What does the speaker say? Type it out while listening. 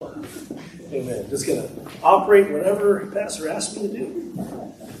Amen. Just going to operate whatever Pastor asks me to do.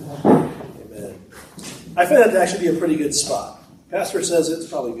 Amen. I find that to actually be a pretty good spot. Pastor says it's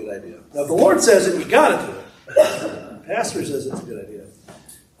probably a good idea. Now, if the Lord says it, you got to do it. Pastor says it's a good idea.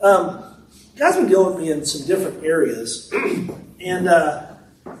 God's been dealing with me in some different areas. And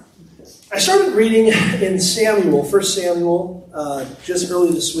I started reading in Samuel, 1 Samuel, just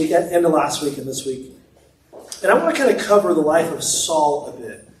early this week, at the end of last week and this week. And I want to kind of cover the life of Saul a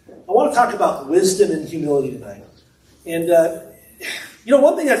bit. I want to talk about wisdom and humility tonight. And,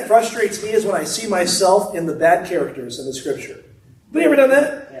 one thing that frustrates me is when I see myself in the bad characters in the Scripture. Have you ever done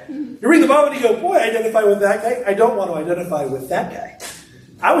that? Yeah. You read the Bible and you go, boy, I identify with that guy. I don't want to identify with that guy.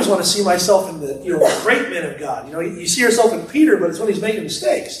 I always want to see myself in the great men of God. You see yourself in Peter, but it's when he's making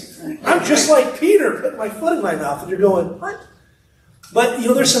mistakes. I'm just like Peter, putting my foot in my mouth, and you're going, what? But,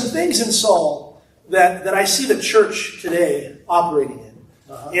 there's some things in Saul that I see the church today operating in.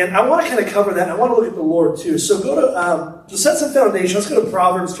 And I want to kind of cover that. I want to look at the Lord too. So go to set some foundation. Let's go to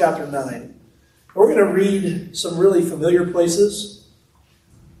Proverbs chapter 9. We're going to read some really familiar places.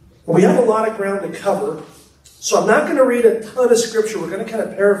 We have a lot of ground to cover. So I'm not going to read a ton of scripture. We're going to kind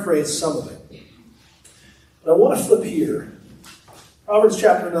of paraphrase some of it. But I want to flip here. Proverbs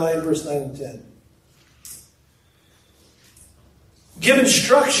chapter 9, verse 9 and 10. Give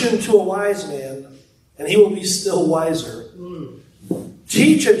instruction to a wise man, and he will be still wiser.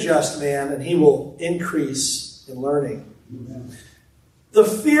 Teach a just man, and he will increase in learning. The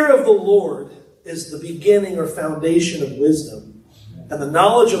fear of the Lord is the beginning or foundation of wisdom, and the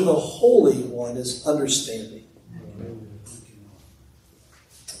knowledge of the Holy One is understanding.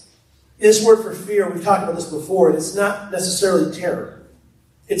 This word for fear, we've talked about this before, it's not necessarily terror.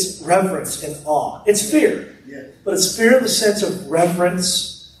 It's reverence and awe. It's fear, but it's fear in the sense of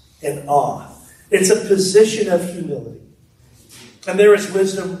reverence and awe. It's a position of humility. And there is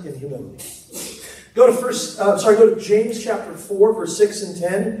wisdom in humility. Go to James chapter 4, verse 6 and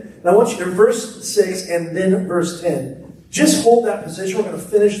 10. And I want you to verse 6 and then verse 10. Just hold that position. We're going to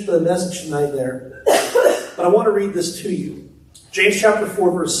finish the message tonight there. But I want to read this to you. James chapter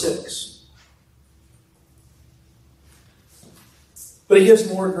 4, verse 6. But he gives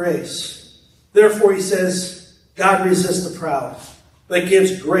more grace. Therefore, he says, God resists the proud, but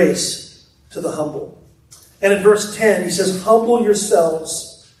gives grace to the humble. And in verse 10, he says, humble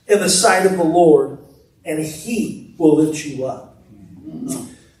yourselves in the sight of the Lord, and he will lift you up.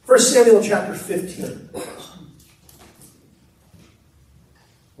 1 Samuel chapter 15.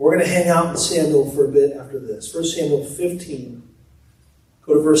 We're going to hang out in Samuel for a bit after this. 1 Samuel 15.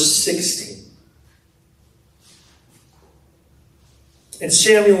 Go to verse 16. And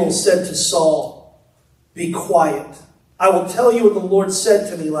Samuel said to Saul, be quiet. I will tell you what the Lord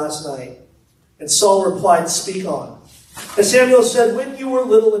said to me last night. And Saul replied, speak on. And Samuel said, when you were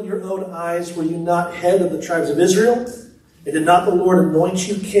little in your own eyes, were you not head of the tribes of Israel? And did not the Lord anoint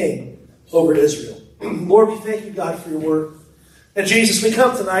you king over Israel? Lord, we thank you, God, for your word. And Jesus, we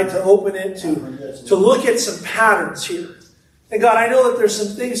come tonight to open it, to look at some patterns here. And God, I know that there's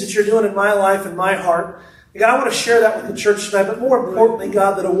some things that you're doing in my life and my heart. And God, I want to share that with the church tonight. But more importantly,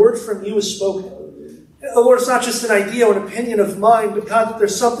 God, that a word from you is spoken. Lord, it's not just an idea or an opinion of mine, but God, that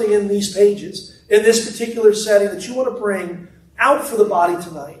there's something in these pages, in this particular setting, that you want to bring out for the body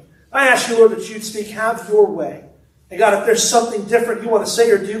tonight. I ask you, Lord, that you'd speak, have your way. And God, if there's something different you want to say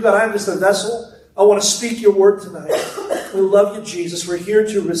or do, God, I'm just a vessel. I want to speak your word tonight. We love you, Jesus. We're here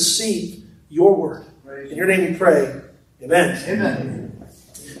to receive your word. In your name we pray. Amen. Amen.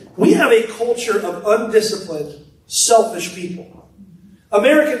 We have a culture of undisciplined, selfish people.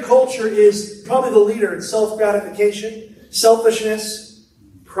 American culture is probably the leader in self-gratification, selfishness,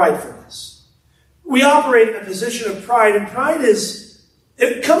 pridefulness. We operate in a position of pride, and pride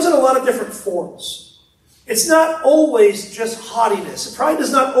it comes in a lot of different forms. It's not always just haughtiness. Pride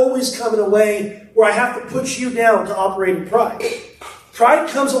does not always come in a way where I have to put you down to operate in pride. Pride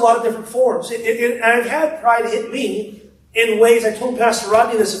comes in a lot of different forms. And I've had pride hit me in ways, I told Pastor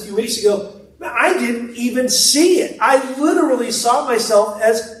Rodney this a few weeks ago, I didn't even see it. I literally saw myself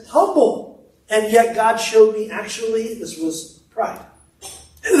as humble. And yet God showed me, actually, this was pride.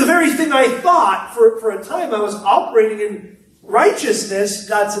 The very thing I thought for a time I was operating in righteousness,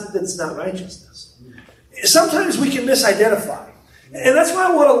 God said, that's not righteousness. Sometimes we can misidentify. And that's why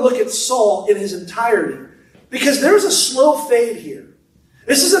I want to look at Saul in his entirety. Because there's a slow fade here.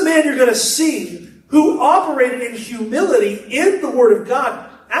 This is a man you're going to see who operated in humility in the Word of God,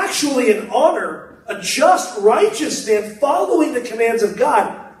 actually in honor, a just, righteous man following the commands of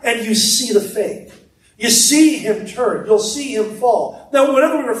God, and you see the fade. You see him turn. You'll see him fall. Now,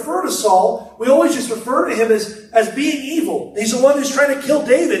 whenever we refer to Saul, we always just refer to him as being evil. He's the one who's trying to kill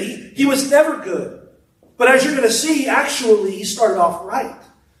David. He was never good. But as you're going to see, actually, he started off right.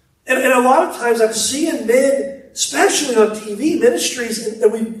 And a lot of times I'm seeing men, especially on TV ministries,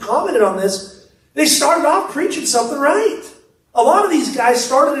 and we've commented on this, they started off preaching something right. A lot of these guys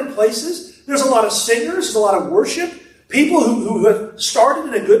started in places. There's a lot of singers, there's a lot of worship, people who have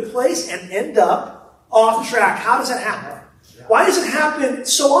started in a good place and end up off track. How does that happen? Why does it happen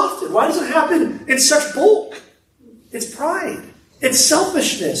so often? Why does it happen in such bulk? It's pride. It's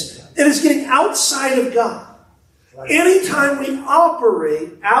selfishness. It is getting outside of God. Anytime we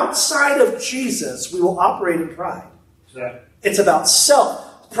operate outside of Jesus, we will operate in pride. It's about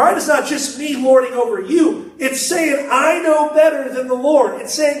self. Pride is not just me lording over you. It's saying, I know better than the Lord.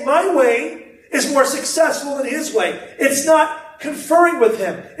 It's saying my way is more successful than his way. It's not conferring with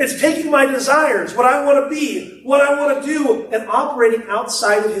him. It's taking my desires, what I want to be, what I want to do, and operating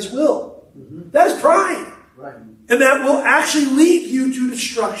outside of his will. That is pride. And that will actually lead you to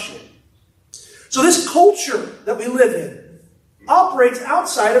destruction. So this culture that we live in operates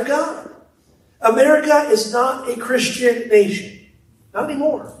outside of God. America is not a Christian nation. Not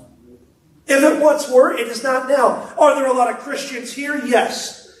anymore. If it once were, it is not now. Are there a lot of Christians here?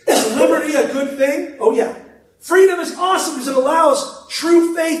 Yes. Is liberty a good thing? Oh yeah. Freedom is awesome because it allows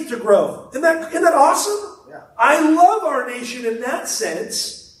true faith to grow. Isn't that awesome? Yeah. I love our nation in that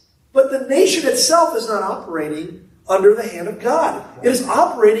sense, but the nation itself is not operating under the hand of God. It is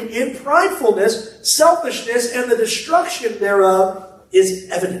operating in pridefulness, selfishness, and the destruction thereof is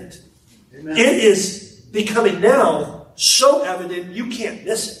evident. Amen. It is becoming now so evident you can't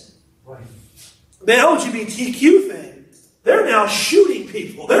miss it. Right. The LGBTQ thing, they're now shooting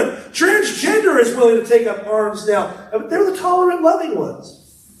people. Transgender is willing to take up arms now. They're the tolerant, loving ones.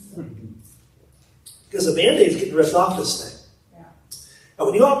 Because the Band-Aid's getting ripped off this thing. Yeah. And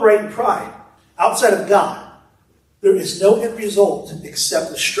when you operate in pride, outside of God, there is no end result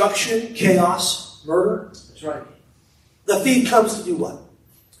except destruction, chaos, murder. That's right. The thief comes to do what?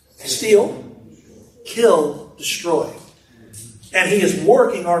 Steal, kill, destroy. And he is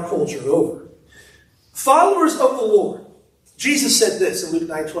working our culture over. Followers of the Lord. Jesus said this in Luke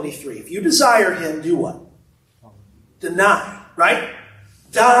 9:23. If you desire him, do what? Deny, right?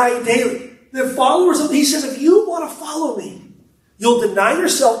 Die daily. The followers of, he says, if you want to follow me, you'll deny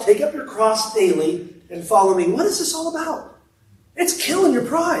yourself, take up your cross daily, and follow me. What is this all about? It's killing your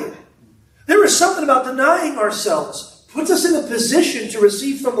pride. There is something about denying ourselves. Puts us in a position to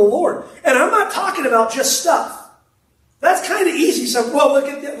receive from the Lord. And I'm not talking about just stuff. That's kind of easy. Well, look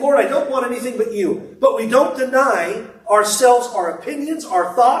at that, Lord, I don't want anything but you. But we don't deny ourselves, our opinions,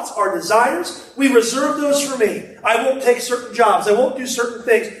 our thoughts, our desires. We reserve those for me. I won't take certain jobs. I won't do certain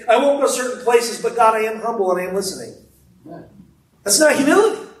things. I won't go certain places. But God, I am humble and I am listening. That's not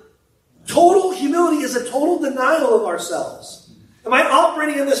humility. Total humility is a total denial of ourselves. Am I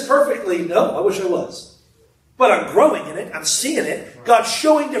operating in this perfectly? No, I wish I was. But I'm growing in it. I'm seeing it. God's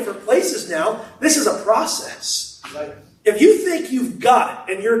showing different places now. This is a process. Right. If you think you've got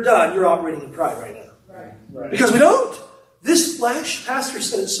it and you're done, you're operating in pride right now. Right. Because we don't. This flesh, Pastor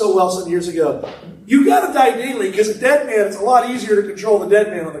said it so well some years ago. You got to die daily because a dead man, it's a lot easier to control the dead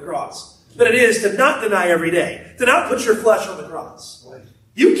man on the cross than it is to not deny every day, to not put your flesh on the cross. Right.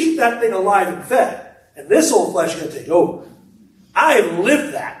 You keep that thing alive and fed, and this old flesh is going to take over. I have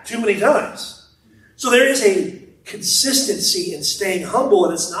lived that too many times. So there is a consistency in staying humble,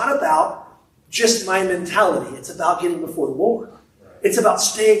 and it's not about just my mentality. It's about getting before the Lord. It's about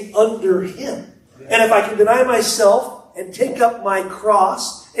staying under him. And if I can deny myself and take up my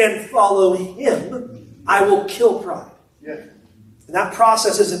cross and follow him, I will kill pride. Yeah. And that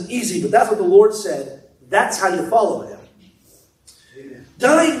process isn't easy, but that's what the Lord said. That's how you follow him. Amen.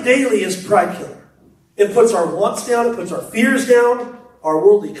 Dying daily is pride killer. It puts our wants down. It puts our fears down. Our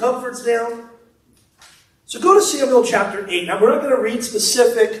worldly comforts down. So go to Samuel chapter 8. Now, we're not going to read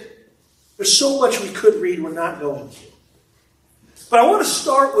specific. There's so much we could read. We're not going to. But I want to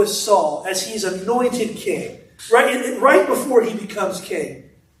start with Saul as he's anointed king. Right before he becomes king.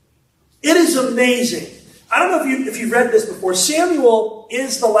 It is amazing. I don't know if you've read this before. Samuel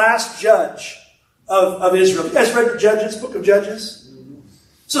is the last judge of Israel. You guys read the Judges, book of Judges?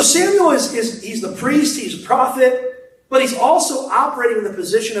 So Samuel he's the priest, he's a prophet, but he's also operating in the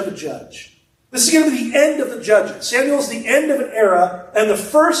position of a judge. This is going to be the end of the judges. Samuel's the end of an era, and the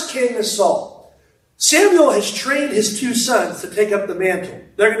first king is Saul. Samuel has trained his two sons to take up the mantle.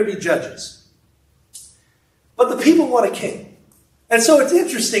 They're going to be judges. But the people want a king. And so it's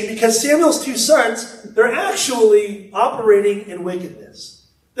interesting because Samuel's two sons, they're actually operating in wickedness.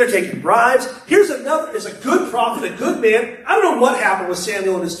 They're taking bribes. Here's another, is a good prophet, a good man. I don't know what happened with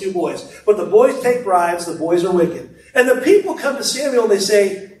Samuel and his two boys, but the boys take bribes, the boys are wicked. And the people come to Samuel and they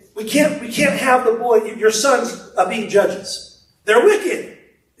say, We can't have your sons being judges. They're wicked.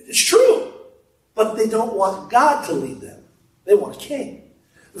 It's true. But they don't want God to lead them. They want a king.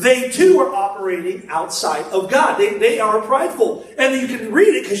 They too are operating outside of God. They are prideful. And you can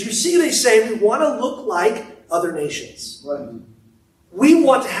read it because you see they say we want to look like other nations. Right. We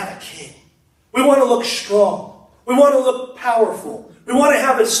want to have a king. We want to look strong. We want to look powerful. We want to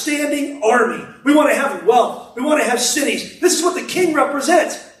have a standing army. We want to have wealth. We want to have cities. This is what the king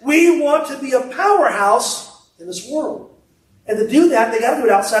represents. We want to be a powerhouse in this world. And to do that, they got to do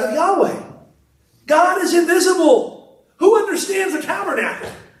it outside of Yahweh. God is invisible. Who understands the tabernacle?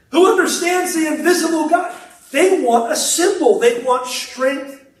 Who understands the invisible God? They want a symbol. They want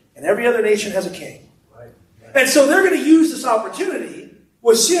strength. And every other nation has a king. Right. And so they're going to use this opportunity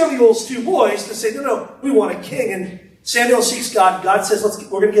with Samuel's two boys to say, no, we want a king. And Samuel seeks God. God says,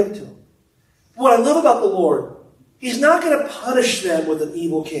 we're going to give it to him. What I love about the Lord, he's not going to punish them with an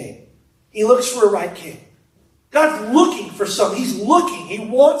evil king. He looks for a right king. God's looking for something. He's looking. He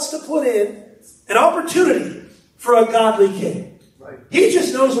wants to put in an opportunity for a godly king. Right. He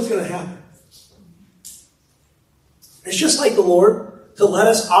just knows what's going to happen. It's just like the Lord to let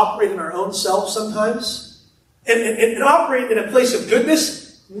us operate in our own self sometimes and operate in a place of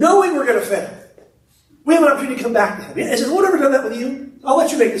goodness, knowing we're going to fail. We have an opportunity to come back to him. Has anyone ever done that with you? I'll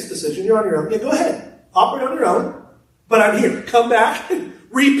let you make this decision. You're on your own. Yeah, go ahead. Operate on your own. But I'm here. Come back,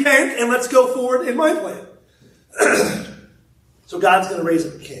 repent, and let's go forward in my plan. So God's going to raise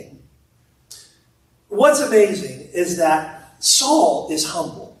up a king. What's amazing is that Saul is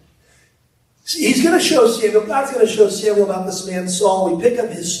humble. He's going to show Samuel, God's going to show Samuel about this man Saul. We pick up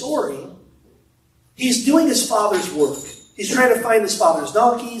his story. He's doing his father's work. He's trying to find his father's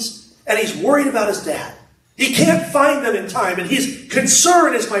donkeys, and he's worried about his dad. He can't find them in time, and his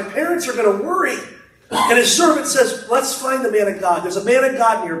concern is my parents are going to worry. And his servant says, let's find the man of God. There's a man of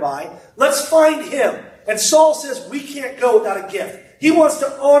God nearby. Let's find him. And Saul says, we can't go without a gift. He wants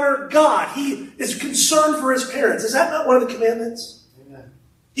to honor God. He is concerned for his parents. Is that not one of the commandments? Amen.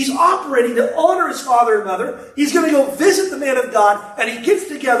 He's operating to honor his father and mother. He's going to go visit the man of God, and he gets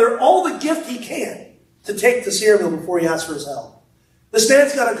together all the gift he can to take to Samuel before he asks for his help. This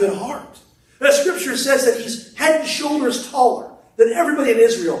man's got a good heart. The scripture says that he's head and shoulders taller than everybody in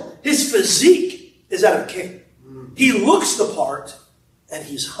Israel. His physique is that of a king. He looks the part, and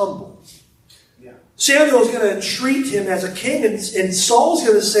he's humble. Yeah. Samuel's going to treat him as a king, and Saul's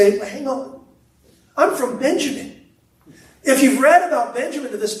going to say, hang on, I'm from Benjamin. If you've read about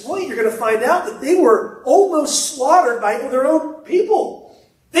Benjamin to this point, you're going to find out that they were almost slaughtered by their own people.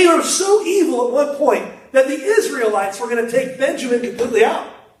 They were so evil at one point that the Israelites were going to take Benjamin completely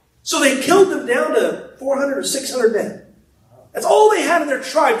out. So they killed them down to 400 or 600 men. That's all they had in their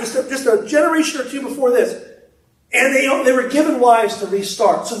tribe, just a generation or two before this. And they were given wives to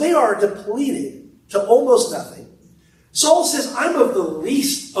restart. So they are depleted to almost nothing. Saul says, I'm of the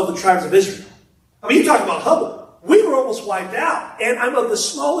least of the tribes of Israel. I mean, you talk about humble. We were almost wiped out. And I'm of the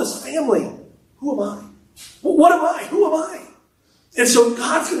smallest family. Who am I? What am I? Who am I? And so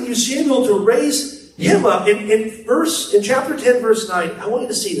God's going to use Samuel to raise him up. In chapter 10, verse 9, I want you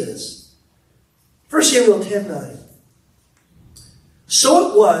to see this. 1 Samuel 10:9. So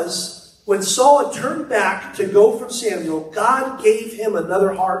it was, when Saul had turned back to go from Samuel, God gave him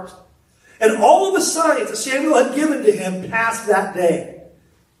another heart. And all of the signs that Samuel had given to him passed that day.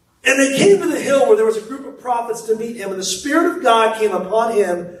 And they came to the hill where there was a group of prophets to meet him. And the Spirit of God came upon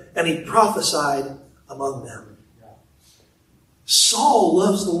him, and he prophesied among them. Saul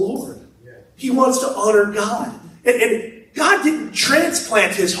loves the Lord. He wants to honor God. And God didn't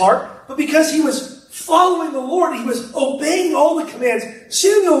transplant his heart, but because he was following the Lord, he was obeying all the commands.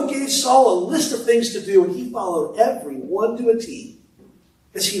 Samuel gave Saul a list of things to do, and he followed every one to a T.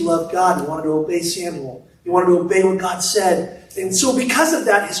 Because he loved God. He wanted to obey Samuel. He wanted to obey what God said. And so because of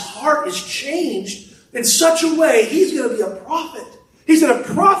that, his heart is changed in such a way, he's going to be a prophet. He's going to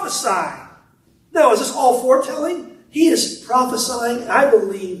prophesy. Now, is this all foretelling? He is prophesying, I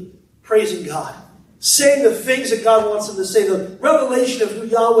believe, praising God. Saying the things that God wants him to say. The revelation of who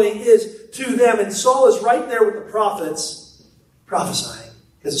Yahweh is to them. And Saul is right there with the prophets prophesying.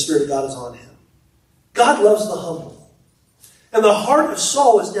 Because the Spirit of God is on him. God loves the humble. And the heart of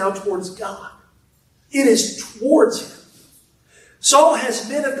Saul is now towards God. It is towards him. Saul has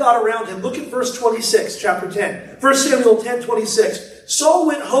men of God around him. Look at verse 26, chapter 10. 1 Samuel 10:26. Saul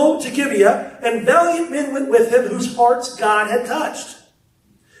went home to Gibeah, and valiant men went with him whose hearts God had touched.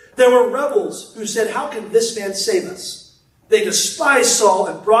 There were rebels who said, how can this man save us? They despised Saul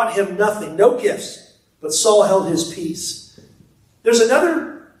and brought him nothing, no gifts. But Saul held his peace. There's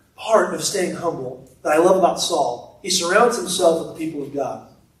another part of staying humble that I love about Saul. He surrounds himself with the people of God.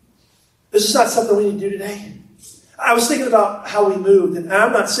 This is not something we need to do today. I was thinking about how we moved, and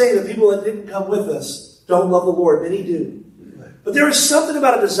I'm not saying that people that didn't come with us don't love the Lord. Many do. But there is something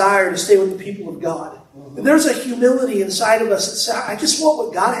about a desire to stay with the people of God. And there's a humility inside of us that says, I just want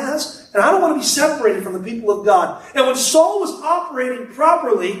what God has, and I don't want to be separated from the people of God. And when Saul was operating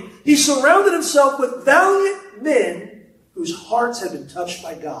properly, he surrounded himself with valiant men whose hearts had been touched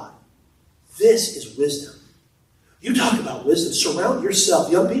by God. This is wisdom. You talk about wisdom. Surround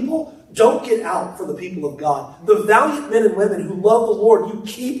yourself. Young people, don't get out from the people of God. The valiant men and women who love the Lord, you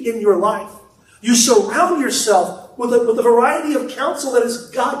keep in your life. You surround yourself with a variety of counsel that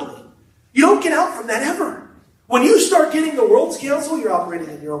is godly. You don't get out from that ever. When you start getting the world's counsel, you're operating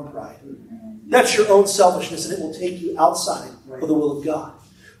in your own pride. That's your own selfishness, and it will take you outside of the will of God.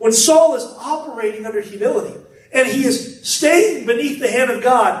 When Saul is operating under humility, and he is staying beneath the hand of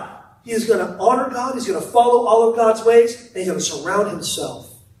God, he is going to honor God, he's going to follow all of God's ways, and he's going to surround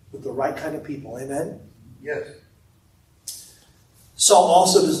himself with the right kind of people. Amen? Yes. Saul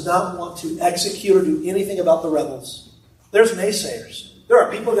also does not want to execute or do anything about the rebels. There's naysayers. There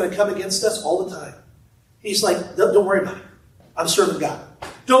are people going to come against us all the time. He's like, don't worry about it. I'm serving God.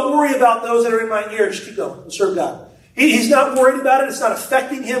 Don't worry about those that are in my ear. Just keep going. Serve God. He's not worried about it. It's not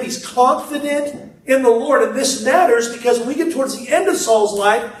affecting him. He's confident in the Lord. And this matters because when we get towards the end of Saul's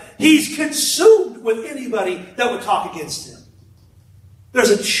life, he's consumed with anybody that would talk against him.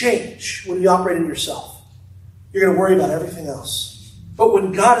 There's a change when you operate in yourself. You're going to worry about everything else. But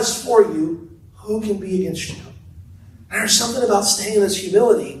when God is for you, who can be against you? And there's something about staying in this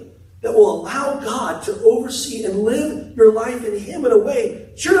humility that will allow God to oversee and live your life in Him in a way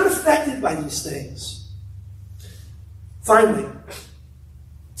that you're not affected by these things. Finally,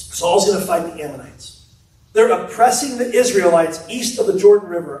 Saul's going to fight the Ammonites. They're oppressing the Israelites east of the Jordan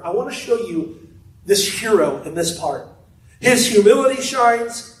River. I want to show you this hero in this part. His humility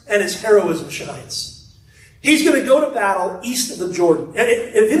shines and his heroism shines. He's going to go to battle east of the Jordan. And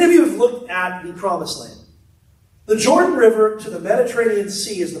if any of you have looked at the Promised Land, the Jordan River to the Mediterranean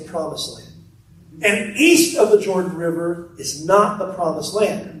Sea is the Promised Land. And east of the Jordan River is not the Promised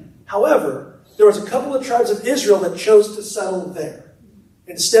Land. However, there was a couple of tribes of Israel that chose to settle there.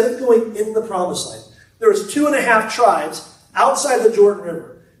 Instead of going in the Promised Land, there was 2.5 tribes outside the Jordan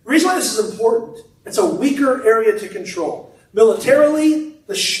River. The reason why this is important, it's a weaker area to control. Militarily,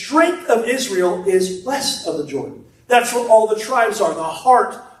 the strength of Israel is west of the Jordan. That's where all the tribes are. The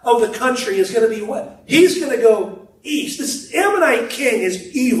heart of the country is going to be what? He's going to go east. This Ammonite king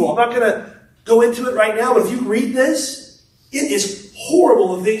is evil. I'm not going to go into it right now, but if you read this, it is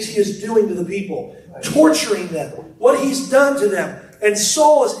horrible the things he is doing to the people, torturing them, what he's done to them. And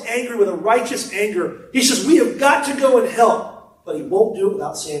Saul is angry with a righteous anger. He says, we have got to go and help. But he won't do it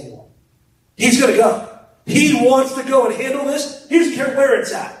without Samuel. He's going to go. He wants to go and handle this. He doesn't care where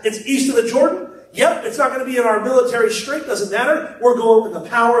it's at. It's east of the Jordan. Yep, it's not going to be in our military strength. Doesn't matter. We're going with the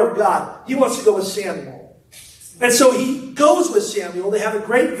power of God. He wants to go with Samuel. And so he goes with Samuel. They have a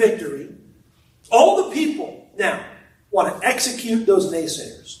great victory. All the people now want to execute those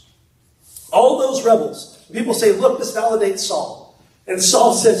naysayers. All those rebels. People say, look, this validates Saul. And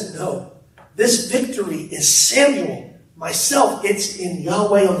Saul says, no. This victory is Samuel. Myself, it's in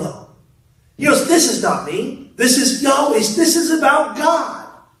Yahweh alone. He goes, this is not me. This is Yahweh's. This is about God.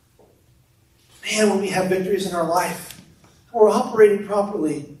 Man, when we have victories in our life, we're operating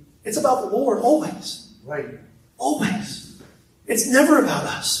properly. It's about the Lord always. Right. Always. It's never about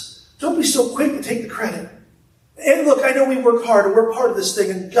us. Don't be so quick to take the credit. And look, I know we work hard and we're part of this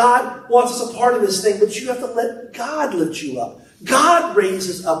thing, and God wants us a part of this thing, but you have to let God lift you up. God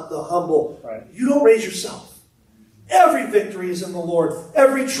raises up the humble. Right. You don't raise yourself. Every victory is in the Lord.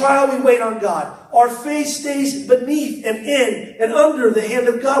 Every trial we wait on God. Our faith stays beneath and in and under the hand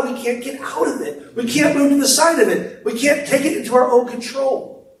of God. We can't get out of it. We can't move to the side of it. We can't take it into our own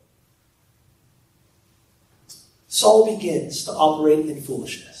control. Saul begins to operate in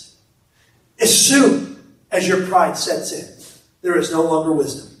foolishness. As soon as your pride sets in, there is no longer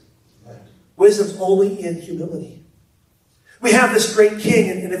wisdom. Wisdom's only in humility. We have this great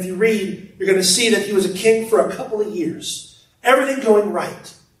king, and if you read, you're going to see that he was a king for a couple of years. Everything going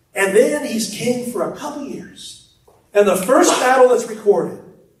right. And then he's king for a couple of years. And the first battle that's recorded,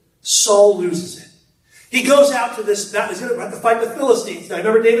 Saul loses it. He goes out to this battle. He's going to have to fight the Philistines. Now,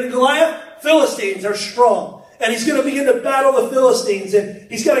 remember David and Goliath? Philistines are strong. And he's going to begin to battle the Philistines.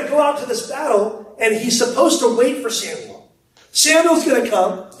 And he's got to go out to this battle, and he's supposed to wait for Samuel. Samuel's going to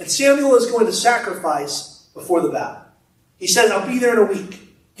come, and Samuel is going to sacrifice before the battle. He says, I'll be there in a week.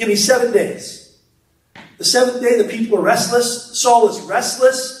 Give me 7 days. The 7th day, the people are restless. Saul is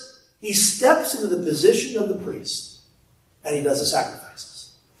restless. He steps into the position of the priest, and he does the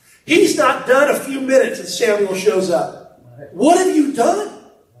sacrifices. He's not done a few minutes and Samuel shows up. What have you done?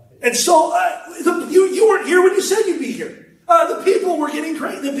 And Saul, you weren't here when you said you'd be here. The people were getting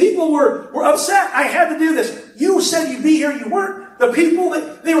crazy. The people were upset. I had to do this. You said you'd be here. You weren't. The people,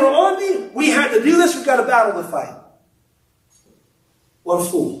 they were on me. We had to do this. We've got a battle to fight. What a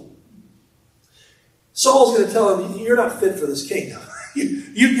fool. Saul's going to tell him, you're not fit for this kingdom.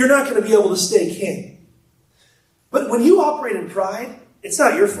 You're not going to be able to stay king. But when you operate in pride, it's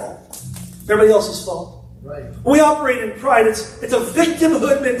not your fault. Everybody else's fault. Right. When we operate in pride, it's a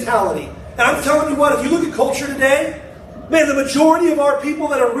victimhood mentality. And I'm telling you what, if you look at culture today, man, the majority of our people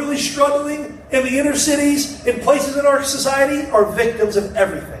that are really struggling in the inner cities, in places in our society, are victims of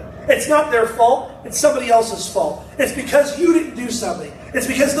everything. It's not their fault. It's somebody else's fault. It's because you didn't do something. It's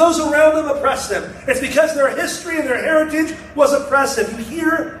because those around them oppressed them. It's because their history and their heritage was oppressive. You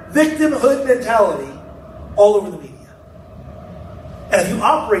hear victimhood mentality all over the media. And if you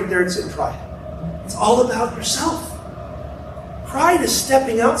operate there, it's in pride. It's all about yourself. Pride is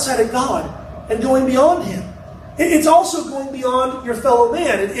stepping outside of God and going beyond Him. It's also going beyond your fellow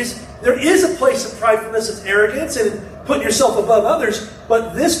man. There is a place of pridefulness, it's arrogance, and putting yourself above others.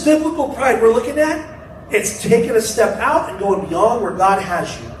 But this biblical pride we're looking at, it's taking a step out and going beyond where God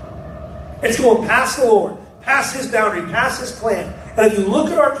has you. It's going past the Lord, past His boundary, past His plan. And if you look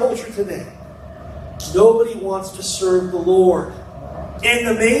at our culture today, nobody wants to serve the Lord. In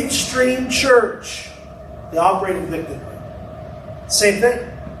the mainstream church, they operate in victimhood. Same thing.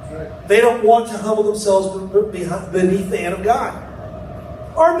 They don't want to humble themselves beneath the hand of God.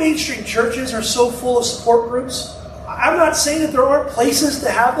 Our mainstream churches are so full of support groups. I'm not saying that there aren't places to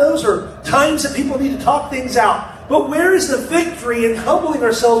have those or times that people need to talk things out. But where is the victory in humbling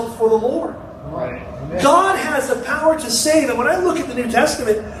ourselves before the Lord? Right. God has the power to save. And when I look at the New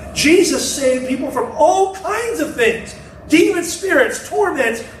Testament, Jesus saved people from all kinds of things. Demon spirits,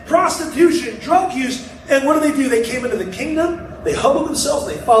 torments, prostitution, drug use. And what do? They came into the kingdom. They humbled themselves.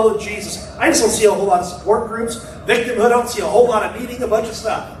 They followed Jesus. I just don't see a whole lot of support groups. Victimhood, I don't see a whole lot of needing a bunch of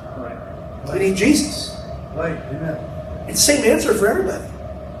stuff. Right. We need Jesus. Right. Amen. It's the same answer for everybody.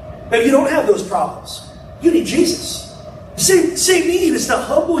 But if you don't have those problems, you need Jesus. Same need is to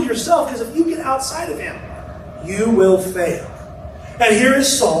humble yourself, because if you get outside of Him, you will fail. And here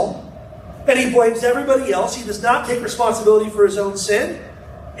is Saul, and he blames everybody else. He does not take responsibility for his own sin,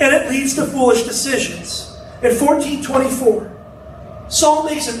 and it leads to foolish decisions. In 14:24, Saul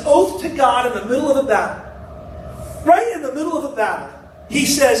makes an oath to God in the middle of a battle. Right in the middle of a battle, he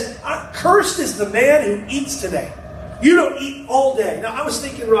says, cursed is the man who eats today. You don't eat all day. Now, I was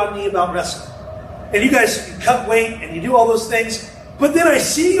thinking, Rodney, about wrestling. And you guys you cut weight and you do all those things. But then I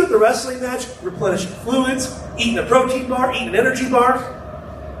see you at the wrestling match, replenishing fluids, eating a protein bar, eating an energy bar.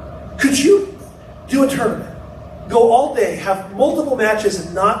 Could you do a tournament? Go all day, have multiple matches,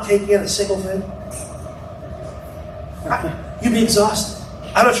 and not take in a single thing? You'd be exhausted.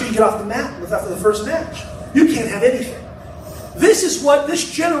 I'm not sure you get off the mat after the first match. You can't have anything. This is what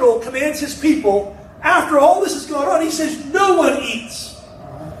this general commands his people. After all this has gone on, he says, no one eats.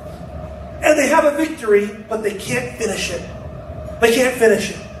 And they have a victory, but they can't finish it. They can't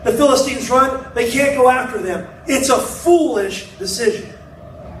finish it. The Philistines run, they can't go after them. It's a foolish decision.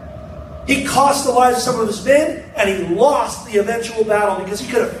 He cost the lives of some of his men, and he lost the eventual battle because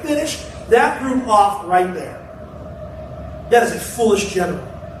he could have finished that group off right there. That is a foolish general.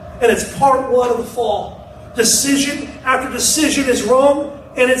 And it's part one of the fall. Decision after decision is wrong,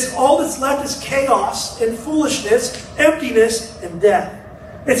 and it's all that's left is chaos and foolishness, emptiness, and death.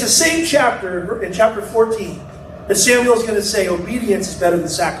 It's the same chapter in chapter 14 that Samuel is going to say obedience is better than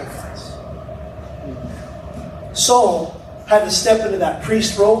sacrifice. Saul had to step into that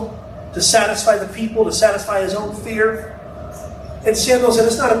priest role to satisfy the people, to satisfy his own fear. And Samuel said,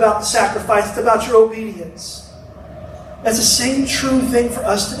 it's not about the sacrifice, it's about your obedience. That's the same true thing for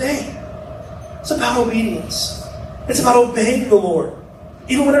us today. It's about obedience. It's about obeying the Lord,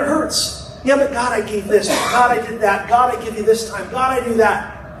 even when it hurts. Yeah, but God, I gave this. God, I did that. God, I give you this time. God, I do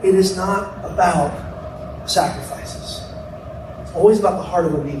that. It is not about sacrifices. It's always about the heart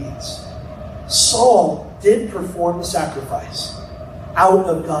of obedience. Saul did perform the sacrifice out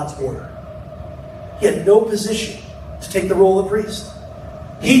of God's order. He had no position to take the role of priest.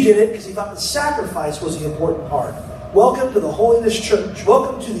 He did it because he thought the sacrifice was the important part. Welcome to the Holiness Church.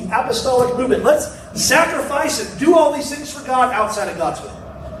 Welcome to the apostolic movement. Let's sacrifice and do all these things for God outside of God's will.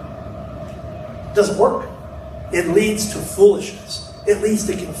 It doesn't work. It leads to foolishness. It leads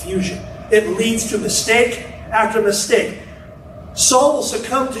to confusion. It leads to mistake after mistake. Saul will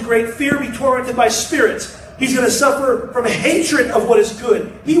succumb to great fear, be tormented by spirits. He's going to suffer from hatred of what is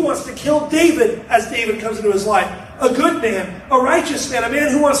good. He wants to kill David as David comes into his life. a good man, a righteous man, a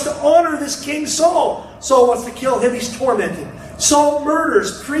man who wants to honor this King Saul. Saul wants to kill him. He's tormented. Saul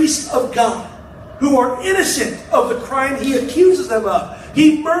murders priests of God who are innocent of the crime he accuses them of.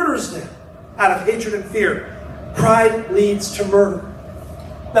 He murders them out of hatred and fear. Pride leads to murder.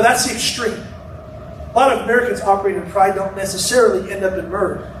 Now that's the extreme. A lot of Americans operating in pride don't necessarily end up in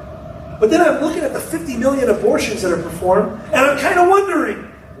murder. But then I'm looking at the 50 million abortions that are performed, and I'm kind of wondering.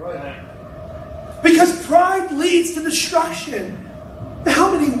 Because pride leads to destruction.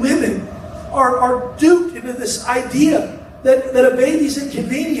 How many women are duped into this idea that a baby's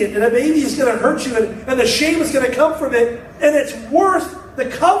inconvenient and a baby is going to hurt you and the shame is going to come from it, and it's worth the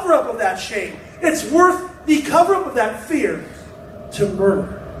cover-up of that shame. It's worth the cover-up of that fear to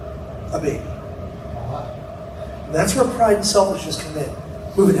murder a baby. And that's where pride and selfishness come in.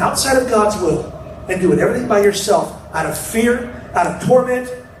 Moving outside of God's will and doing everything by yourself out of fear, out of torment,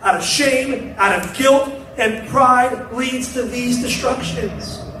 out of shame, out of guilt, and pride leads to these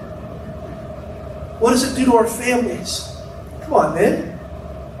destructions. What does it do to our families? Come on, men.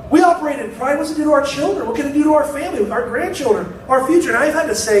 We operate in pride. What does it do to our children? What can it do to our family, our grandchildren, our future? And I've had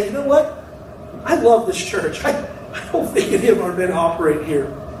to say, you know what? I love this church. I don't think any of our men operate here.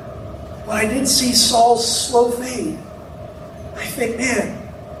 But I did see Saul's slow fade. I think, man,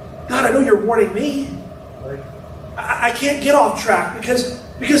 God, I know you're warning me. I can't get off track because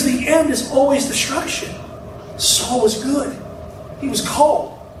the end is always destruction. Saul was good. He was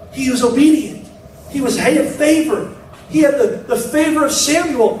called. He was obedient. He had favor. He had the favor of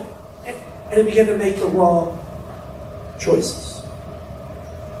Samuel. And he began to make the wrong choices.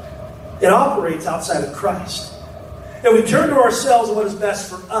 It operates outside of Christ. And we turn to ourselves and what is best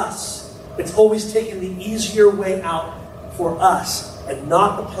for us. It's always taking the easier way out for us and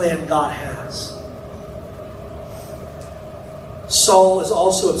not the plan God has. Saul is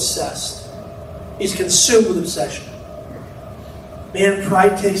also obsessed. He's consumed with obsession. Man,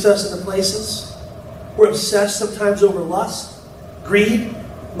 pride takes us into places. We're obsessed sometimes over lust, greed,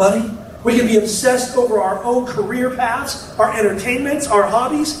 money. We can be obsessed over our own career paths, our entertainments, our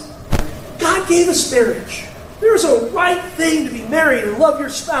hobbies. God gave us marriage. There's a right thing to be married and love your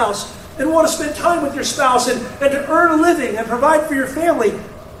spouse and want to spend time with your spouse and to earn a living and provide for your family.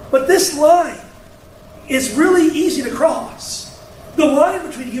 But this line is really easy to cross. The line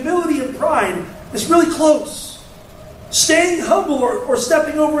between humility and pride is really close. Staying humble or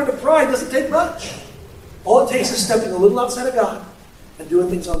stepping over into pride doesn't take much. All it takes is stepping a little outside of God and doing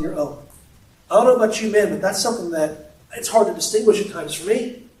things on your own. I don't know about you men, but that's something that it's hard to distinguish at times for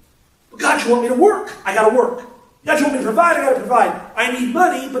me. But God, you want me to work? I got to work. God, you want me to provide? I got to provide. I need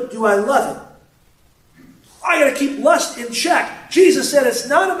money, but do I love it? I got to keep lust in check. Jesus said it's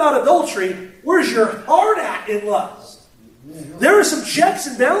not about adultery. Where's your heart at in lust? There are some checks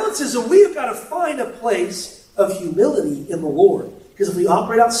and balances, and we have got to find a place of humility in the Lord. Because if we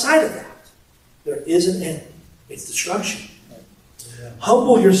operate outside of that, there is an end. It's destruction.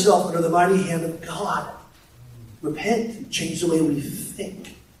 Humble yourself under the mighty hand of God. Repent and change the way we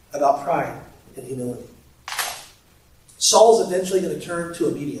think about pride and humility. Saul's eventually going to turn to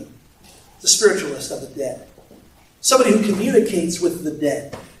a medium. The spiritualist of the dead. Somebody who communicates with the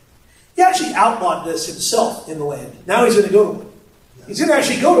dead. He actually outlawed this himself in the land. Now he's going to go to one. He's going to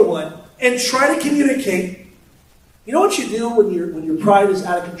actually go to one and try to communicate. You know what you do when your pride is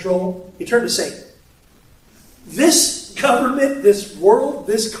out of control? You turn to Satan. This government, this world,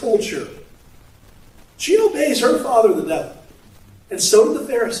 this culture, she obeys her father, the devil. And so do the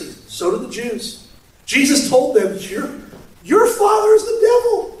Pharisees. So do the Jews. Jesus told them, your father is the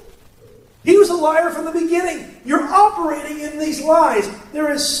devil. He was a liar from the beginning. You're operating in these lies.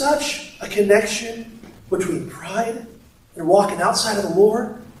 There is such a connection between pride and walking outside of the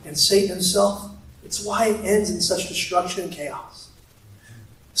Lord and Satan himself. It's why it ends in such destruction and chaos.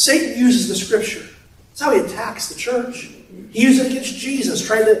 Satan uses the Scripture. That's how he attacks the church. He used it against Jesus,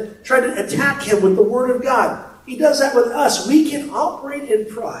 trying to attack him with the Word of God. He does that with us. We can operate in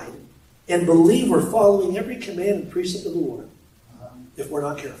pride and believe we're following every command and precept of the Lord if we're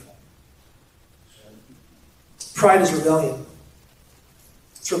not careful. Pride is rebellion.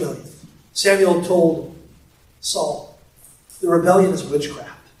 It's rebellion. Samuel told Saul, the rebellion is witchcraft.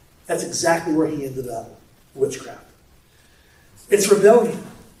 That's exactly where he ended up, witchcraft. It's rebellion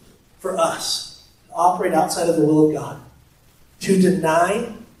for us to operate outside of the will of God, to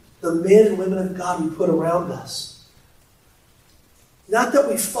deny the men and women of God we put around us. Not that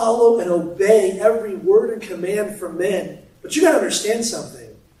we follow and obey every word and command from men, but you got to understand something.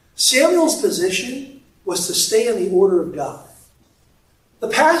 Samuel's position was to stay in the order of God. The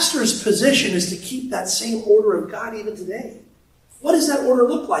pastor's position is to keep that same order of God even today. What does that order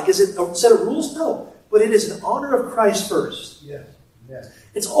look like? Is it a set of rules? No. but it is an honor of Christ first. Yes. Yes.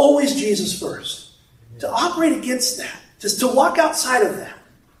 It's always Jesus first. To operate against that, just to walk outside of that,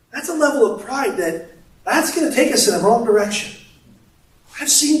 that's a level of pride that's going to take us in the wrong direction. I've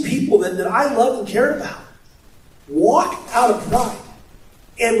seen people that I loved and cared about walk out of pride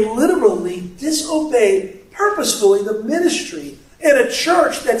and literally disobey purposefully the ministry in a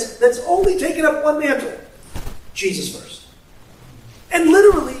church that's only taken up one mantle, Jesus first. And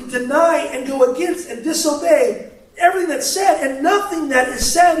literally deny and go against and disobey everything that's said, and nothing that is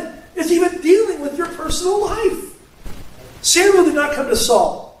said is even dealing with your personal life. Samuel did not come to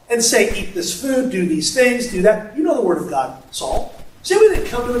Saul and say, eat this food, do these things, do that. You know the word of God, Saul. Samuel didn't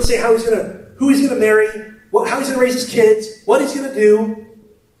come to him and say who he's going to marry, how he's going to raise his kids, what he's going to do.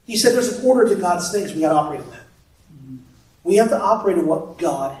 He said there's an order to God's things. We got to operate in that. We have to operate in what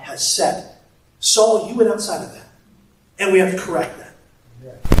God has said. Saul, you went outside of that. And we have to correct that.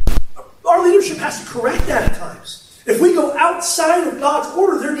 Yeah. Our leadership has to correct that at times. If we go outside of God's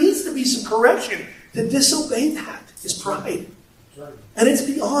order, there needs to be some correction. To disobey that is pride. Right. And it's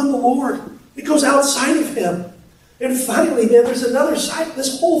beyond the Lord. It goes outside of Him. And finally, man, there's another side.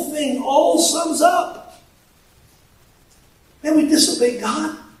 This whole thing all sums up. Man, we disobey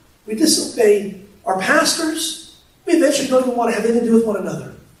God. We disobey our pastors. We eventually don't even want to have anything to do with one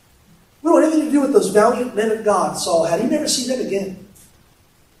another. We don't have anything to do with those valiant men of God Saul had. He never see them again.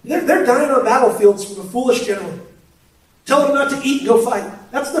 They're dying on battlefields from a foolish general. Tell them not to eat and go fight.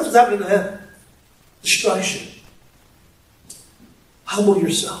 That stuff's happening to them. Destruction. Humble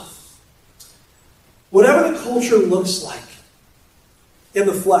yourself. Whatever the culture looks like in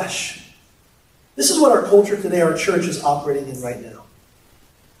the flesh, this is what our culture today, our church, is operating in right now.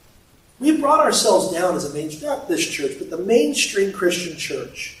 We've brought ourselves down as a mainstream, not this church, but the mainstream Christian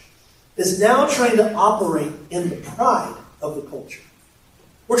church is now trying to operate in the pride of the culture.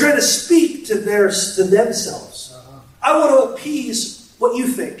 We're trying to speak to themselves. I want to appease what you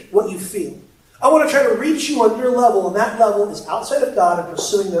think, what you feel. I want to try to reach you on your level, and that level is outside of God and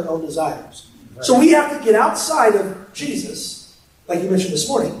pursuing their own desires. Right. So we have to get outside of Jesus, like you mentioned this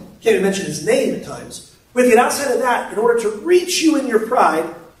morning. Can't even mention His name at times. We have to get outside of that in order to reach you in your pride,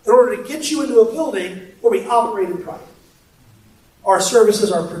 in order to get you into a building where we operate in pride. Our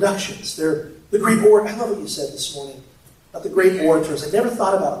services, our productions, they're the great orators. I love what you said this morning about the great orators. I never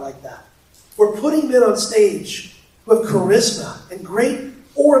thought about it like that. We're putting men on stage who have charisma and great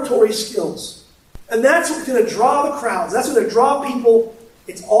oratory skills. And that's what's going to draw the crowds. That's what's going to draw people.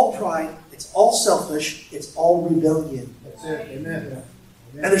 It's all pride. It's all selfish. It's all rebellion. That's it. Amen.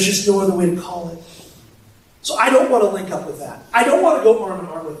 And there's just no other way to call it. So I don't want to link up with that. I don't want to go arm in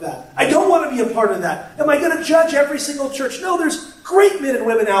arm with that. I don't want to be a part of that. Am I going to judge every single church? No, there's great men and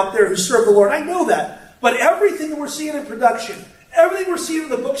women out there who serve the Lord. I know that. But everything that we're seeing in production, everything we're seeing in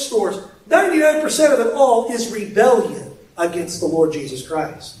the bookstores, 99% of it all is rebellion against the Lord Jesus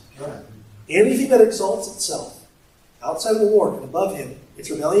Christ. Right. Anything that exalts itself outside of the Lord and above Him, it's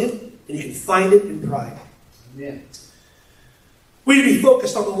rebellion, and you can find it in pride. Amen. We need to be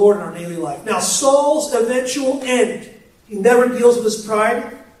focused on the Lord in our daily life. Now, Saul's eventual end, he never deals with his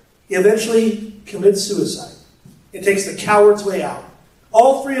pride. He eventually commits suicide. It takes the coward's way out.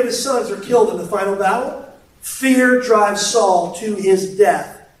 All three of his sons are killed in the final battle. Fear drives Saul to his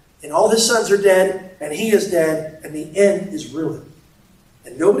death. And all his sons are dead, and he is dead, and the end is ruin.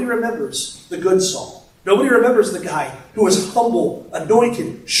 And nobody remembers the good Saul. Nobody remembers the guy who was humble,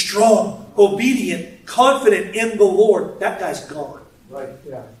 anointed, strong, obedient, confident in the Lord. That guy's gone. Right,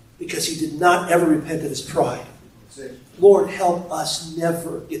 yeah. Because he did not ever repent of his pride. Lord, help us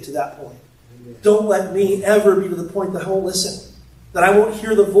never get to that point. Amen. Don't let me ever be to the point that I won't listen. That I won't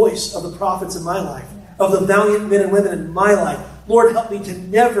hear the voice of the prophets in my life, of the valiant men and women in my life. Lord, help me to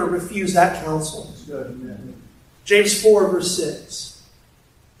never refuse that counsel. That's good. Amen. James 4, verse 6.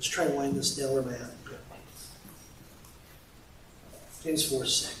 Let's try and wind this down. Where am I at? James 4,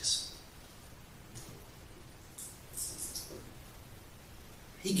 6.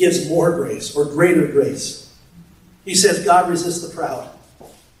 He gives more grace, or greater grace. He says, God resists the proud,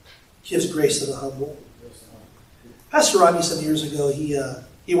 gives grace to the humble. Pastor Rodney, some years ago,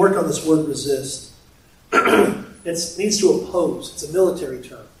 he worked on this word resist. It means to oppose. It's a military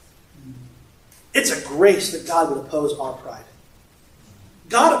term. It's a grace that God would oppose our pride.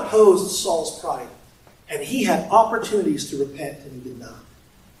 God opposed Saul's pride, and he had opportunities to repent, and he did not.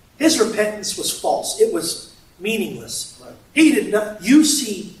 His repentance was false. It was meaningless. Right. He did not. You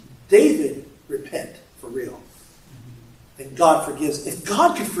see David repent for real. And God forgives. If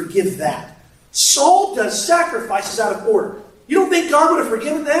God could forgive that, Saul does sacrifices out of order. You don't think God would have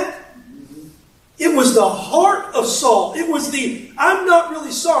forgiven that? It was the heart of Saul. It was I'm not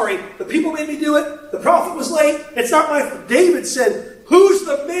really sorry. The people made me do it. The prophet was late. It's not my fault. David said, who's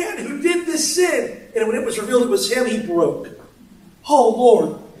the man who did this sin? And when it was revealed it was him, he broke. Oh,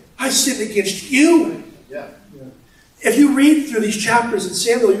 Lord, I sinned against you. Yeah. If you read through these chapters in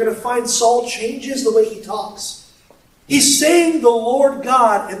Samuel, you're going to find Saul changes the way he talks. He's saying the Lord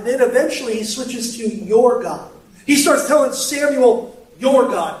God, and then eventually he switches to your God. He starts telling Samuel, your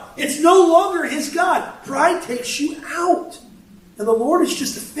God. It's no longer his God. Pride takes you out. And the Lord is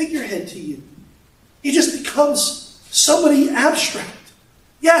just a figurehead to you. He just becomes somebody abstract.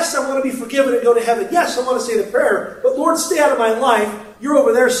 Yes, I want to be forgiven and go to heaven. Yes, I want to say the prayer. But Lord, stay out of my life. You're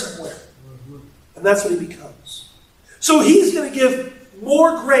over there somewhere. And that's what he becomes. So he's going to give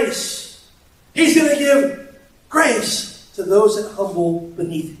more grace. He's going to give grace to those that humble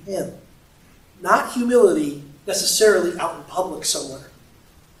beneath him. Not humility necessarily out in public somewhere.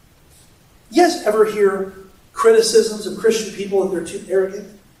 You guys ever hear criticisms of Christian people that they're too arrogant?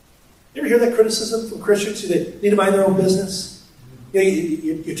 You ever hear that criticism from Christians who they need to mind their own business?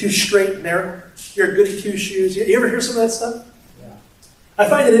 You're too straight and narrow. You're a goody two-shoes. You ever hear some of that stuff? Yeah. I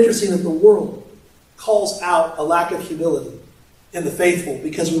find it interesting that the world calls out a lack of humility in the faithful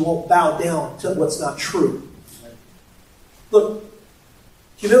because we won't bow down to what's not true. Look,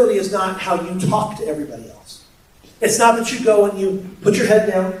 humility is not how you talk to everybody else. It's not that you go and you put your head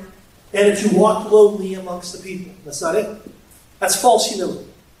down and that you walk lowly amongst the people. That's not it. That's false humility.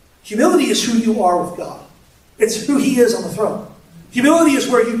 Humility is who you are with God. It's who he is on the throne. Humility is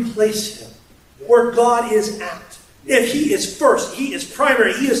where you place him, where God is at. If he is first, he is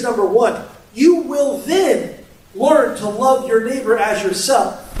primary, he is number one, you will then learn to love your neighbor as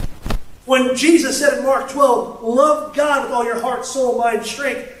yourself. When Jesus said in Mark 12, love God with all your heart, soul, mind,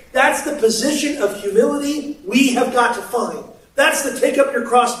 strength, that's the position of humility we have got to find. That's the take up your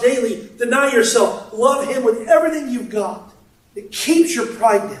cross daily, deny yourself, love him with everything you've got. It keeps your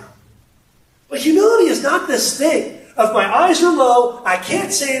pride down. But humility is not this thing of my eyes are low, I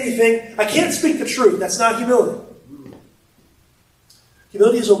can't say anything, I can't speak the truth. That's not humility.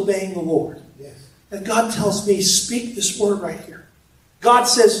 Humility is obeying the Lord. Yes. And God tells me, speak this word right here. God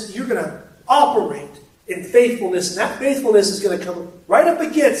says you're going to operate in faithfulness, and that faithfulness is going to come right up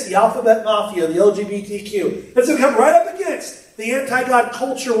against the alphabet mafia, the LGBTQ. It's going to come right up against the anti-God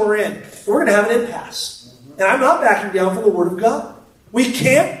culture we're in. And we're going to have an impasse. And I'm not backing down from the Word of God. We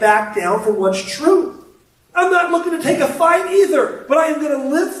can't back down from what's true. I'm not looking to take a fight either, but I am going to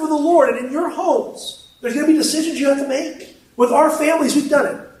live for the Lord. And in your homes, there's going to be decisions you have to make. With our families, we've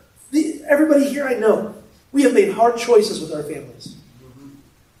done it. Everybody here I know, we have made hard choices with our families.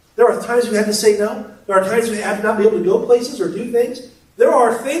 There are times we had to say no. There are times we had to not be able to go places or do things. There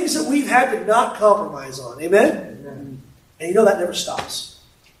are things that we've had to not compromise on. Amen? Amen. And you know that never stops.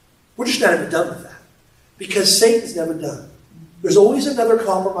 We're just not ever done with that. Because Satan's never done. There's always another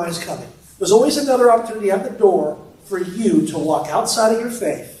compromise coming. There's always another opportunity at the door for you to walk outside of your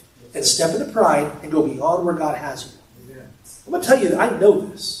faith and step into pride and go beyond where God has you. Amen. I'm going to tell you that I know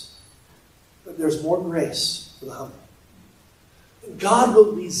this. But there's more grace for the humble. God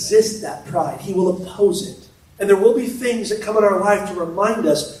will resist that pride. He will oppose it. And there will be things that come in our life to remind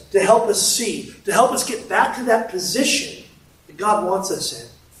us, to help us see, to help us get back to that position that God wants us in.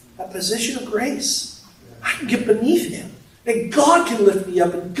 That position of grace. I can get beneath him. And God can lift me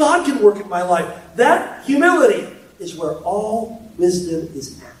up. And God can work in my life. That humility is where all wisdom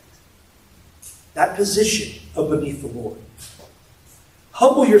is at. That position of beneath the Lord.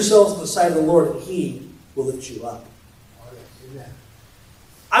 Humble yourselves in the sight of the Lord, and he will lift you up.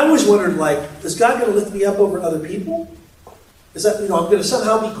 I always wondered, is God going to lift me up over other people? Is that, I'm going to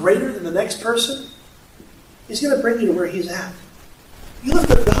somehow be greater than the next person? He's going to bring you to where he's at. You lift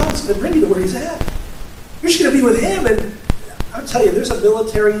up God, he's going to bring you to where he's at. You're just going to be with him, and I'll tell you, there's a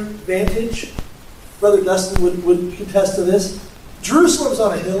military advantage. Brother Dustin would contest to this. Jerusalem's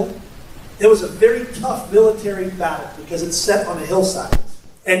on a hill. It was a very tough military battle because it's set on a hillside.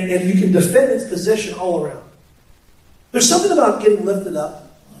 And you can defend its position all around. There's something about getting lifted up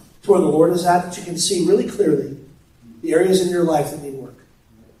to where the Lord is at that you can see really clearly the areas in your life that need work.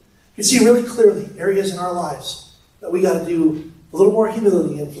 You can see really clearly areas in our lives that we got to do a little more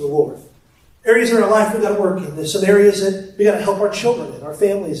humility in for the Lord. Areas in our life we got to work in. There's some areas that we got to help our children in, our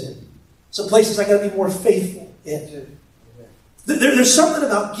families in. Some places I got to be more faithful in. There's something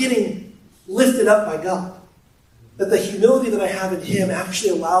about getting lifted up by God. That the humility that I have in him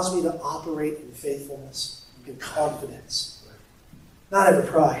actually allows me to operate in faithfulness, in confidence. Not out of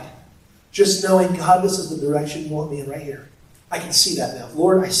pride. Just knowing, God, this is the direction you want me in right here. I can see that now.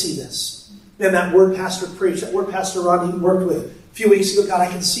 Lord, I see this. Man, that word Pastor preached, that word Pastor Ronnie worked with, a few weeks ago, God,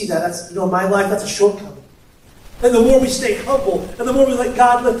 I can see that. That's, in my life, that's a shortcoming. And the more we stay humble, and the more we let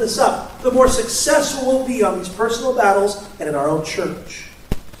God lift us up, the more successful we'll be on these personal battles and in our own church.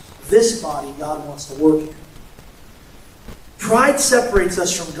 This body, God wants to work in. Pride separates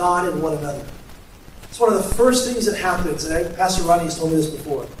us from God and one another. It's one of the first things that happens, and Pastor Ronnie has told me this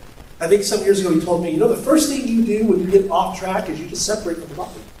before. I think some years ago he told me, the first thing you do when you get off track is you just separate from the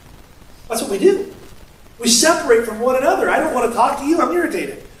body. That's what we do. We separate from one another. I don't want to talk to you. I'm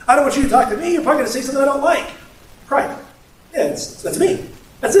irritated. I don't want you to talk to me. You're probably going to say something I don't like. Pride. Yeah, that's me.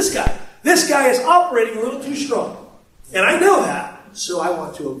 That's this guy. This guy is operating a little too strong. And I know that, so I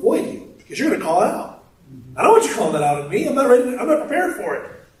want to avoid you because you're going to call it out. I don't want you calling that out of me. I'm not prepared for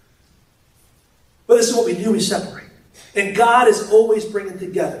it. But this is what we do. We separate. And God is always bringing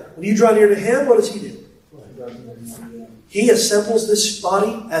together. When you draw near to Him, what does He do? He assembles this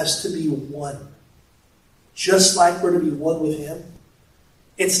body as to be one. Just like we're to be one with Him.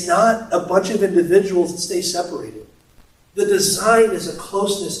 It's not a bunch of individuals that stay separated. The design is a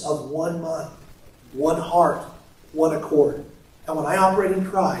closeness of one mind, one heart, one accord. And when I operate in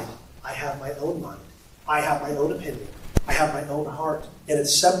pride, I have my own mind. I have my own opinion. I have my own heart. And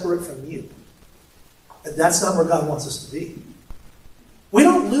it's separate from you. And that's not where God wants us to be. We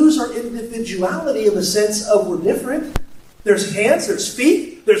don't lose our individuality in the sense of we're different. There's hands, there's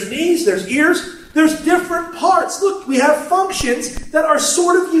feet, there's knees, there's ears. There's different parts. Look, we have functions that are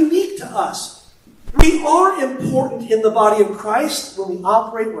sort of unique to us. We are important in the body of Christ when we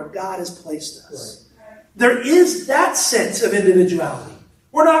operate where God has placed us. There is that sense of individuality.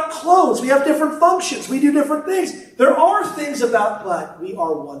 We're not clones. We have different functions. We do different things. There are things about, but we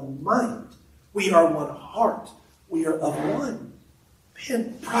are one mind. We are one heart. We are of one.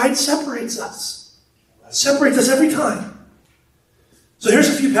 Man, pride separates us. Separates us every time. So here's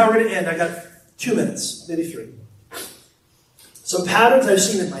a few, we're going to end. I got 2 minutes, maybe 3. Some patterns I've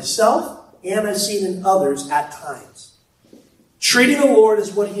seen in myself and I've seen in others at times. Treating the Lord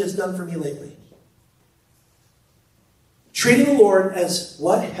as what He has done for me lately. Treating the Lord as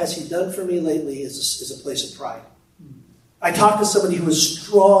what has He done for me lately is a place of pride. I talked to somebody who was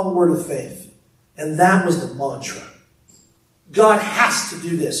strong word of faith, and that was the mantra. God has to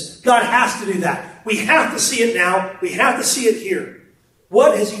do this. God has to do that. We have to see it now. We have to see it here.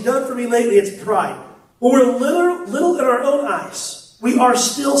 What has He done for me lately? It's pride. When we're little in our own eyes, we are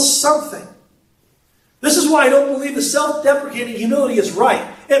still something. This is why I don't believe the self-deprecating humility is right.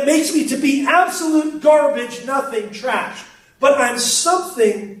 It makes me to be absolute garbage, nothing, trash. But I'm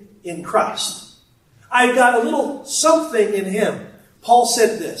something in Christ. I've got a little something in Him. Paul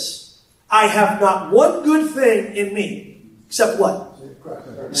said this, I have not one good thing in me, except what?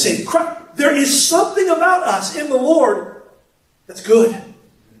 Save Christ. There is something about us in the Lord that's good. And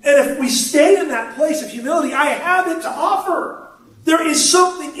if we stay in that place of humility, I have it to offer. There is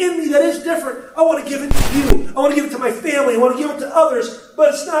something in me that is different. I want to give it to you. I want to give it to my family. I want to give it to others. But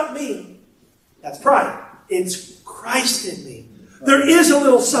it's not me. That's pride. It's Christ in me. There is a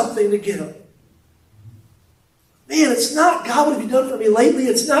little something to give. Man, it's not God, what have you done for me lately?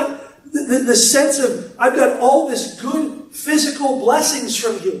 It's not the sense of I've got all this good physical blessings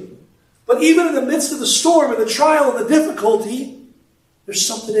from you. But even in the midst of the storm and the trial and the difficulty, there's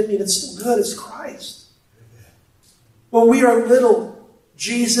something in me that's still good. It's Christ. When we are little,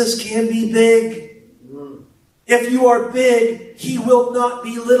 Jesus can be big. If you are big, He will not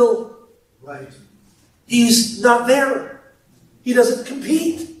be little. Right. He's not there. He doesn't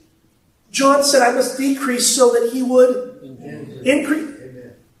compete. John said, I must decrease so that He would increase.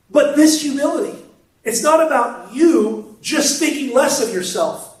 Amen. But this humility, it's not about you just thinking less of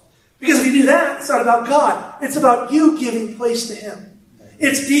yourself. Because if you do that, it's not about God. It's about you giving place to Him.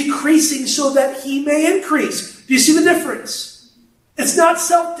 It's decreasing so that He may increase. Do you see the difference? It's not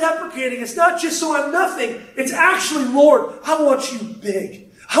self-deprecating. It's not just so I'm nothing. It's actually, Lord, I want you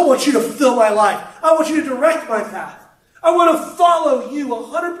big. I want you to fill my life. I want you to direct my path. I want to follow you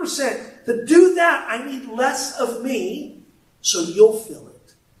 100%. To do that, I need less of me so you'll fill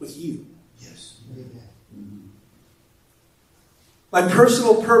it with you. Yes. Amen. My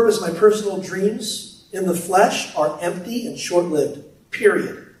personal purpose, my personal dreams in the flesh are empty and short-lived.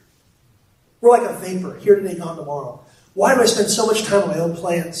 Period. We're like a vapor, here today, gone tomorrow. Why do I spend so much time on my own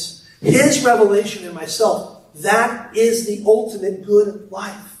plans? His revelation in myself, that is the ultimate good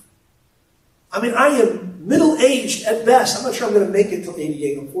life. I mean, I am middle-aged at best. I'm not sure I'm going to make it till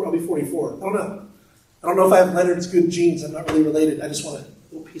 88. I'll be 44. I don't know. I don't know if I have Leonard's good genes. I'm not really related. I just want a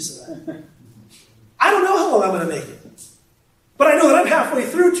little piece of that. I don't know how long I'm going to make it. But I know that I'm halfway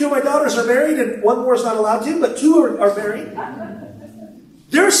through. 2 of my daughters are married, and 1 more is not allowed to, but 2 are married.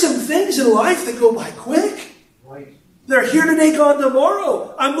 There are some things in life that go by quick. Right. They're here today, gone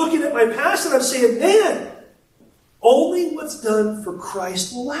tomorrow. I'm looking at my past and I'm saying, man, only what's done for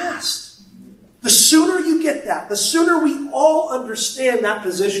Christ will last. The sooner you get that, the sooner we all understand that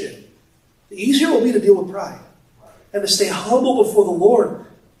position, the easier it will be to deal with pride and to stay humble before the Lord,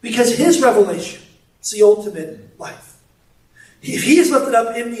 because His revelation is the ultimate life. If He is lifted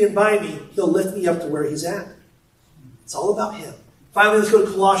up in me and by me, He'll lift me up to where He's at. It's all about Him. Finally, let's go to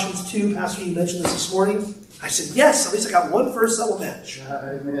Colossians 2. Pastor, you mentioned this morning. I said, yes, at least I got one verse that will match.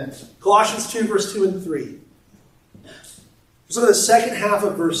 Amen. Colossians 2, verse 2 and 3. Let's look at the second half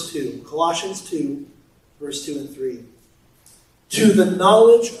of verse 2. Colossians 2, verse 2 and 3. To the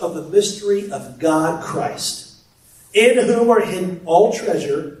knowledge of the mystery of God Christ, in whom are hidden all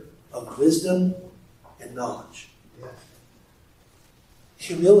treasure of wisdom and knowledge.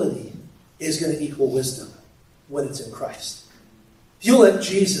 Humility is going to equal wisdom when it's in Christ. If you let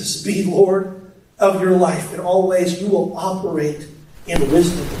Jesus be Lord of your life in all ways, you will operate in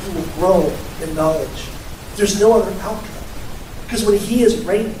wisdom. You will grow in knowledge. There's no other outcome. Because when He is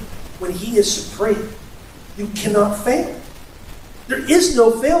reigning, when He is supreme, you cannot fail. There is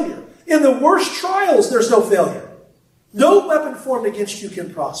no failure. In the worst trials, there's no failure. No weapon formed against you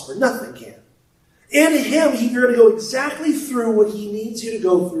can prosper. Nothing can. In Him, you're going to go exactly through what He needs you to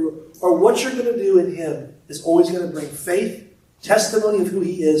go through, or what you're going to do in Him is always going to bring faith, testimony of who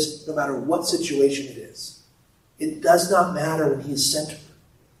He is, no matter what situation it is. It does not matter when He is centered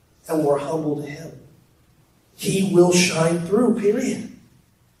and we're humble to Him. He will shine through, period.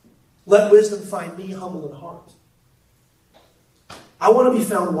 Let wisdom find me humble in heart. I want to be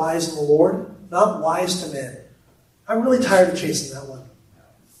found wise in the Lord, not wise to men. I'm really tired of chasing that one.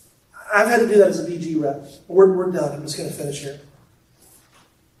 I've had to do that as a BG rep. We're done. I'm just going to finish here.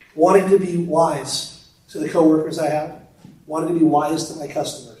 Wanting to be wise to the coworkers I have. Wanting to be wise to my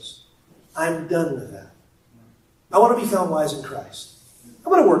customers. I'm done with that. I want to be found wise in Christ.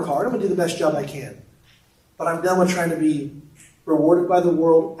 I'm going to work hard. I'm going to do the best job I can. But I'm done with trying to be rewarded by the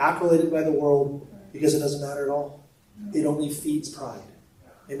world, accoladed by the world, because it doesn't matter at all. It only feeds pride.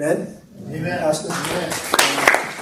 Amen? Amen. Pastor? Amen.